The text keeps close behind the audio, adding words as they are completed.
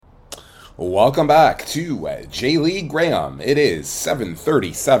Welcome back to J. Lee Graham. It is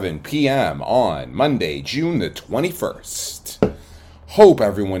 7:37 p.m. on Monday, June the 21st. Hope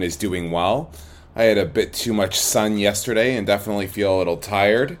everyone is doing well. I had a bit too much sun yesterday and definitely feel a little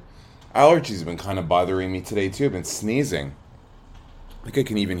tired. Allergies have been kind of bothering me today too. I've been sneezing. I think I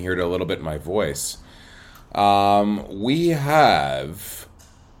can even hear it a little bit in my voice. We have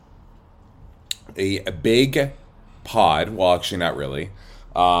a big pod. Well, actually, not really.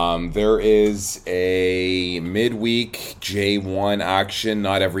 There is a midweek J1 action.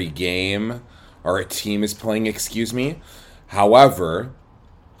 Not every game or a team is playing, excuse me. However,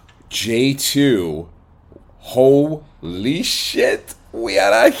 J2, holy shit, we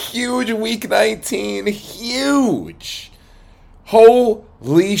had a huge week 19. Huge.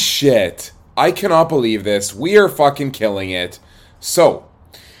 Holy shit. I cannot believe this. We are fucking killing it. So,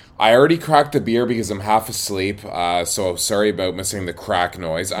 I already cracked a beer because I'm half asleep, so sorry about missing the crack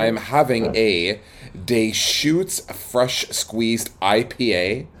noise. I am having a Deschutes Fresh Squeezed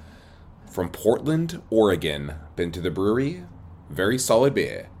IPA from Portland, Oregon. Been to the brewery. Very solid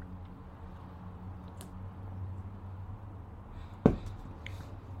beer.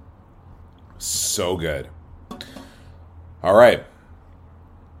 So good. All right.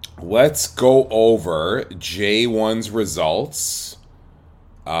 Let's go over J1's results.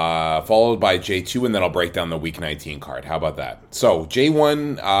 Followed by J2, and then I'll break down the Week 19 card. How about that? So,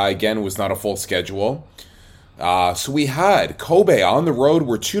 J1, again, was not a full schedule. So we had Kobe on the road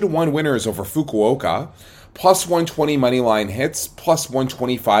were 2-1 winners over Fukuoka, plus 120 money line hits, plus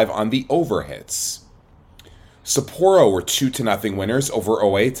 125 on the over hits. Sapporo were 2-0 winners over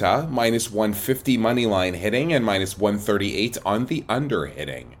Oita, minus 150 money line hitting, and minus 138 on the under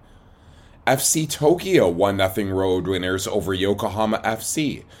hitting. FC Tokyo 1-0 road winners over Yokohama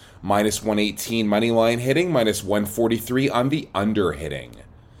FC. Minus 118 moneyline hitting, minus 143 on the under hitting.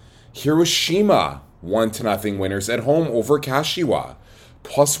 Hiroshima 1-0 winners at home over Kashiwa.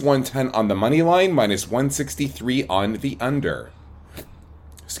 Plus 110 on the moneyline, minus 163 on the under.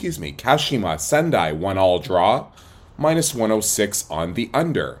 Kashima Sendai 1-all draw, minus 106 on the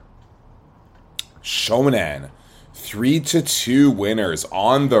under. Shonan 3-2 winners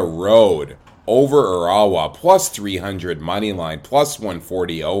on the road over Urawa, plus 300 money line, plus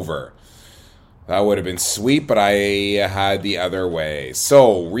 140 over. That would have been sweet, but I had the other way.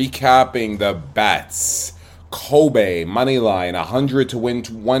 So, recapping the bets. Kobe, money line, 100 to win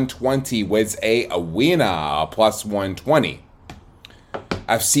 120 was a winner, plus 120.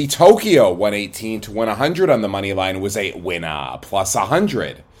 FC Tokyo, 118 to win 100 on the money line was a winner, plus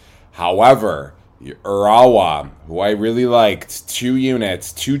 100. However, Urawa, who I really liked, 2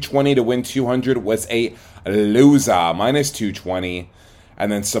 units, 220 to win 200 was a loser, minus 220.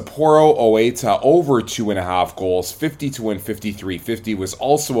 And then Sapporo Oita over 2.5 goals, 50 to win 53. 50 was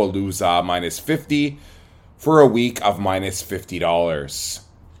also a loser, minus 50 for a week of minus $50.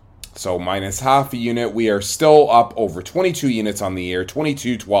 So minus half a unit. We are still up over 22 units on the year,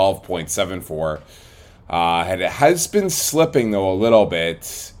 2212.74. And it has been slipping though a little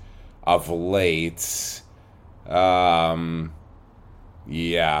bit of late. Yeah,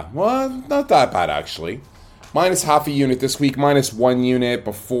 well, not that bad actually. Minus half a unit this week, minus 1 unit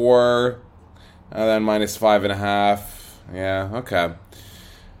before, and then minus 5.5. Yeah, okay.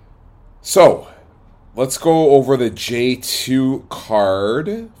 So, let's go over the J2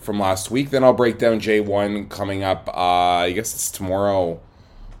 card from last week. Then I'll break down J1 coming up, I guess it's tomorrow,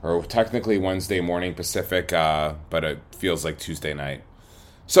 or technically Wednesday morning Pacific, but it feels like Tuesday night.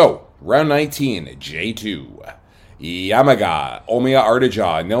 So, round 19, J2. Yamaga, Omiya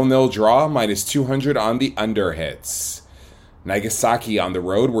Ardija, 0-0 draw, minus 200 on the under hits. Nagasaki on the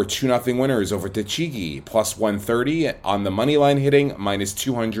road were 2-0 winners over Tochigi, plus 130 on the moneyline hitting, minus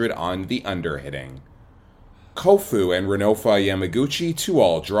 200 on the under hitting. Kofu and Renofa Yamaguchi,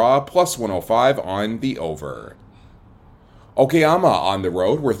 2-all draw, plus 105 on the over. Okayama on the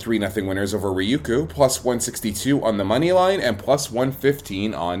road were 3-0 winners over Ryukyu, plus 162 on the money line and plus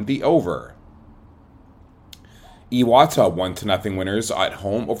 115 on the over. Iwata 1-0 winners at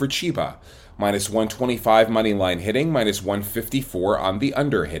home over Chiba, minus 125 money line hitting, minus 154 on the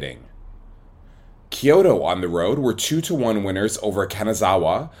under hitting. Kyoto on the road were 2-1 winners over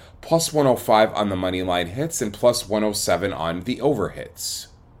Kanazawa, plus 105 on the money line hits and plus 107 on the over hits.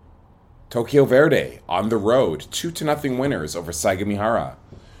 Tokyo Verde, on the road, 2-0 winners over Sagamihara.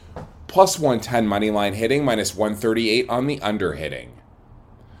 Plus 110 moneyline hitting, minus 138 on the under hitting.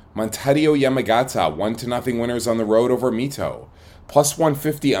 Montedio Yamagata, 1-0 winners on the road over Mito. Plus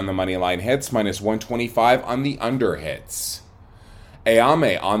 150 on the moneyline hits, minus 125 on the under hits.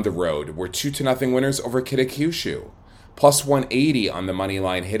 Ayame on the road were 2-0 winners over Kitakyushu. plus 180 on the money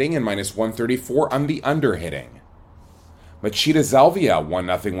line hitting, and minus 134 on the under hitting. Machida Zalvia,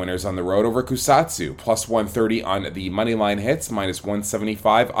 1-0 winners on the road over Kusatsu, plus 130 on the money line hits, minus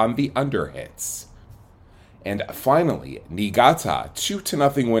 175 on the under hits. And finally, Niigata,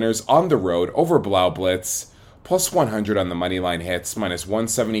 2-0 winners on the road over Blau Blitz, plus 100 on the money line hits, minus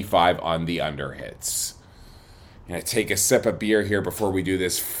 175 on the under hits. I'm going to take a sip of beer here before we do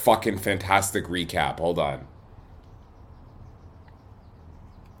this fucking fantastic recap. Hold on.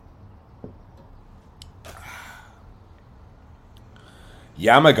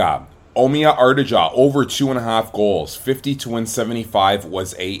 Yamaga, Omiya Ardija, over 2.5 goals. 50 to win 75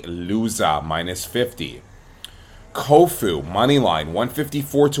 was a loser, minus 50. Kofu, moneyline,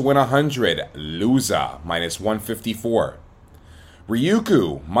 154 to win 100, loser, minus 154.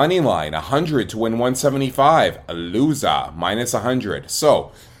 Ryukyu, moneyline, 100 to win 175, loser, minus 100.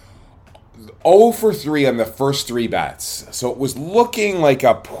 So, 0 for 3 on the first 3 bets. So it was looking like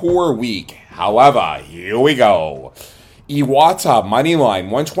a poor week. However, here we go. Iwata, moneyline,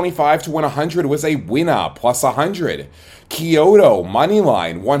 125 to win 100 was a winner, plus 100. Kyoto,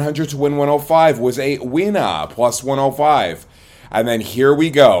 moneyline, 100 to win 105 was a winner, plus 105. And then here we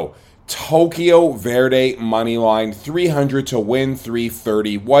go. Tokyo Verde, moneyline, 300 to win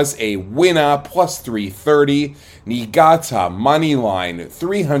 330 was a winner, plus 330. Niigata, moneyline,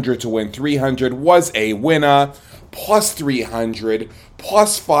 300 to win 300 was a winner, plus 300,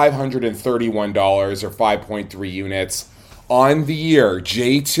 plus $531 or 5.3 units. On the year,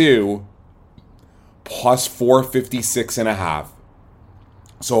 J2, plus 456.5.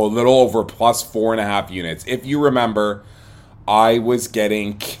 So a little over plus 4.5 units. If you remember, I was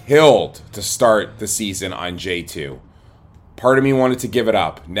getting killed to start the season on J2. Part of me wanted to give it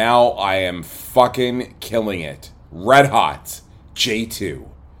up. Now I am fucking killing it. Red hot. J2.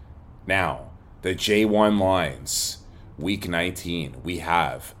 Now, the J1 lines. Week 19. We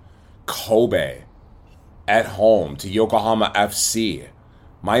have Kobe at home to Yokohama FC.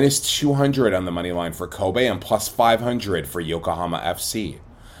 Minus 200 on the money line for Kobe and plus 500 for Yokohama FC.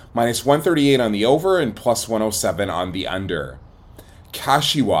 Minus 138 on the over and plus 107 on the under.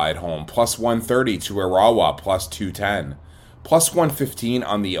 Kashiwa at home, plus 130 to Urawa, plus 210. Plus 115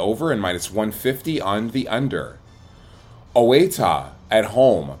 on the over and minus 150 on the under. Oita at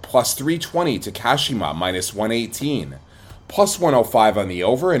home, plus 320 to Kashima, minus 118. Plus 105 on the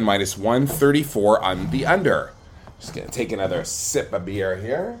over and minus 134 on the under. Just going to take another sip of beer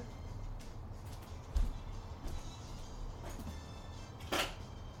here.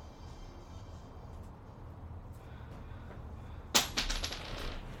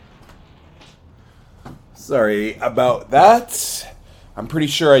 Sorry about that. I'm pretty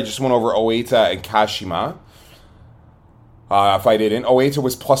sure I just went over Oita and Kashima. If I didn't, Oita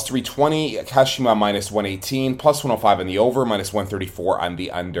was plus 320, Kashima minus 118, plus 105 on the over, minus 134 on the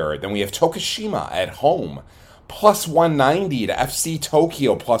under. Then we have Tokushima at home, plus 190 to FC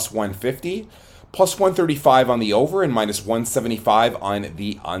Tokyo, plus 150, plus 135 on the over, and minus 175 on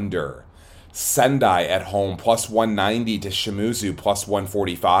the under. Sendai at home, plus 190 to Shimizu, plus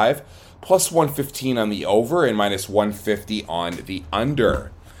 145, plus 115 on the over, and minus 150 on the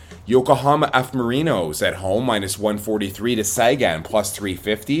under. Yokohama F. Marinos at home, minus 143 to Sagan, plus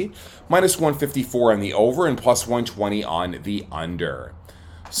 350, minus 154 on the over, and plus 120 on the under.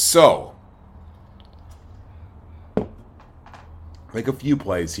 So, make a few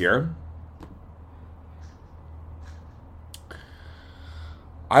plays here.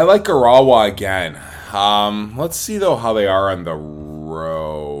 I like Urawa again. Let's see, though, how they are on the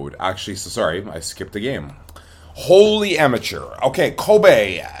road. Actually, so sorry, I skipped a game. Holy amateur. Okay,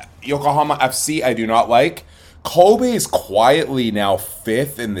 Kobe, Yokohama FC, I do not like. Kobe is quietly now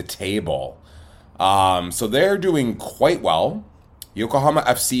 5th in the table. So they're doing quite well. Yokohama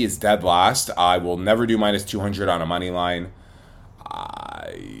FC is dead last. I will never do minus 200 on a money line.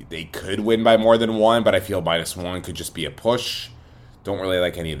 They could win by more than 1, but I feel minus 1 could just be a push. Don't really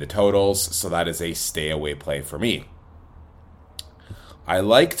like any of the totals, so that is a stay away play for me. I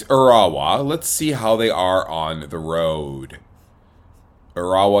liked Urawa. Let's see how they are on the road.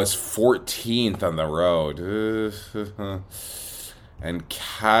 Urawa's 14th on the road. And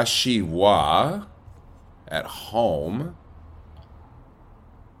Kashiwa at home.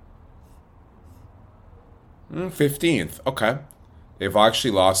 15th. Okay. They've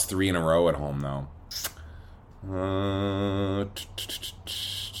actually lost 3 in a row at home, though.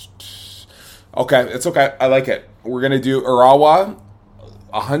 Okay, it's okay. I like it. We're going to do Urawa,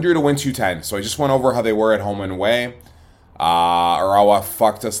 100 to win 210. So I just went over how they were at home and away. Urawa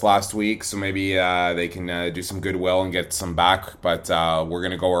fucked us last week, so maybe they can do some goodwill and get some back. But we're going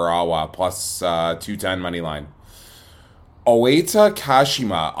to go Urawa, plus 210 money line. Oita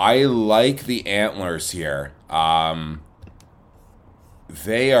Kashima. I like the antlers here.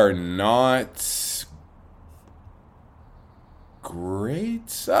 They are not great.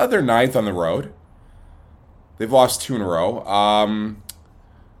 They're ninth on the road. They've lost 2 in a row.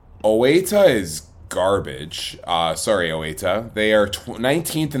 Oita is garbage. Sorry, Oita. They are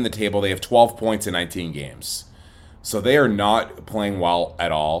 19th in the table. They have 12 points in 19 games. So they are not playing well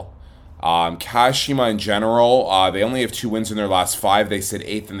at all. Kashima in general, they only have 2 wins in their last 5. They sit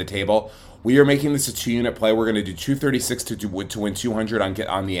 8th in the table. We are making this a 2-unit play. We're going to do 236 to win 200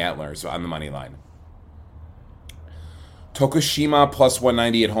 on the antlers, on the money line. Tokushima plus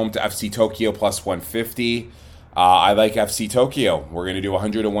 190 at home to FC Tokyo plus 150. I like FC Tokyo. We're going to do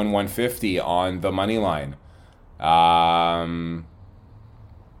 100 to 150 on the money line.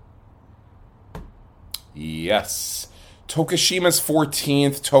 Yes. Tokushima's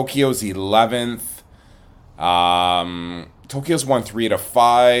 14th. Tokyo's 11th. Tokyo's won 3 out of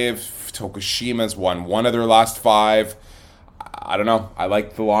 5. Tokushima's won 1 of their last 5. I don't know. I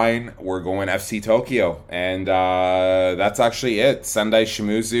like the line. We're going FC Tokyo. And that's actually it. Sendai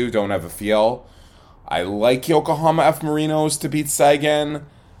Shimizu, don't have a feel. I like Yokohama F. Marinos to beat Saigen.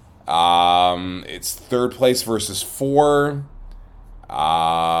 It's 3rd place versus 4.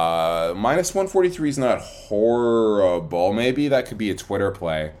 Minus 143 is not horrible. Maybe that could be a Twitter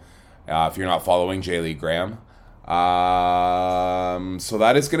play if you're not following J. Lee Graham. So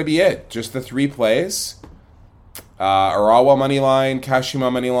that is going to be it. Just the 3 plays. Urawa moneyline, Kashima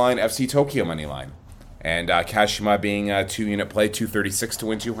moneyline, FC Tokyo moneyline. And Kashima being a 2-unit play, 236 to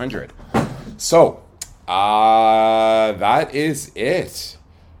win 200. So, that is it.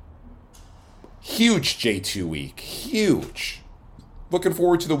 Huge J2 week. Huge. Looking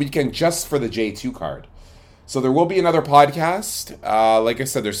forward to the weekend just for the J2 card. So there will be another podcast. Like I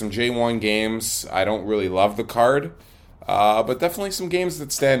said, there's some J1 games. I don't really love the card, but definitely some games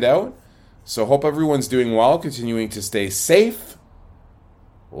that stand out. So hope everyone's doing well, continuing to stay safe.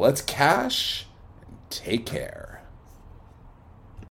 Let's cash and take care.